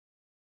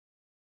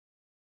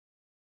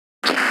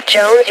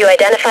Jones, you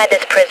identified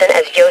this prison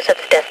as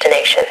Yosef's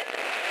destination.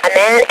 A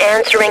man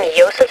answering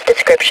Yosef's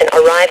description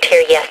arrived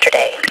here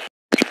yesterday.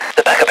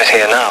 The backup is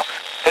here now.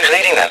 Who's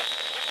leading them?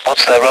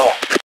 What's their role?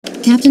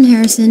 Captain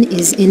Harrison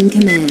is in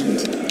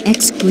command,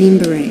 ex-Green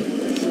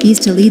Beret. He's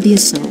to lead the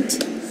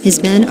assault.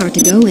 His men are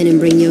to go in and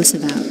bring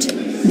Yosef out.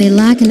 They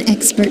lack an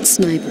expert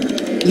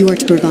sniper. You are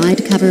to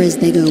provide cover as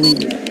they go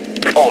in.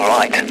 All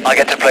right, I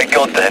get to play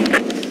God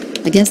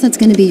then. I guess that's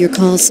going to be your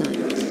call sign.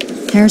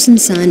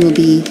 Harrison's sign will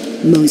be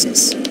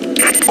Moses.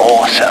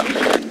 Awesome.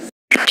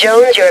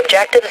 Jones, your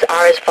objectives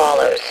are as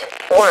follows.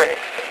 1.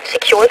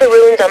 Secure the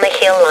ruins on the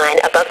hill line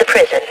above the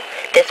prison.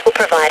 This will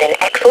provide an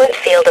excellent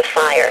field of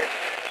fire.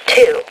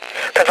 2.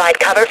 Provide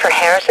cover for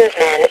Harrison's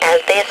men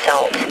as they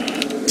assault.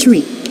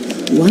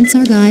 3. Once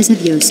our guys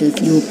have Yosef,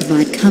 you will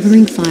provide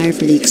covering fire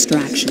for the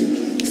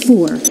extraction.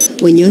 4.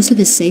 When Yosef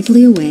is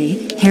safely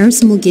away,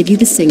 Harrison will give you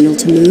the signal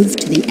to move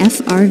to the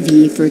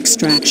FRV for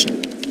extraction.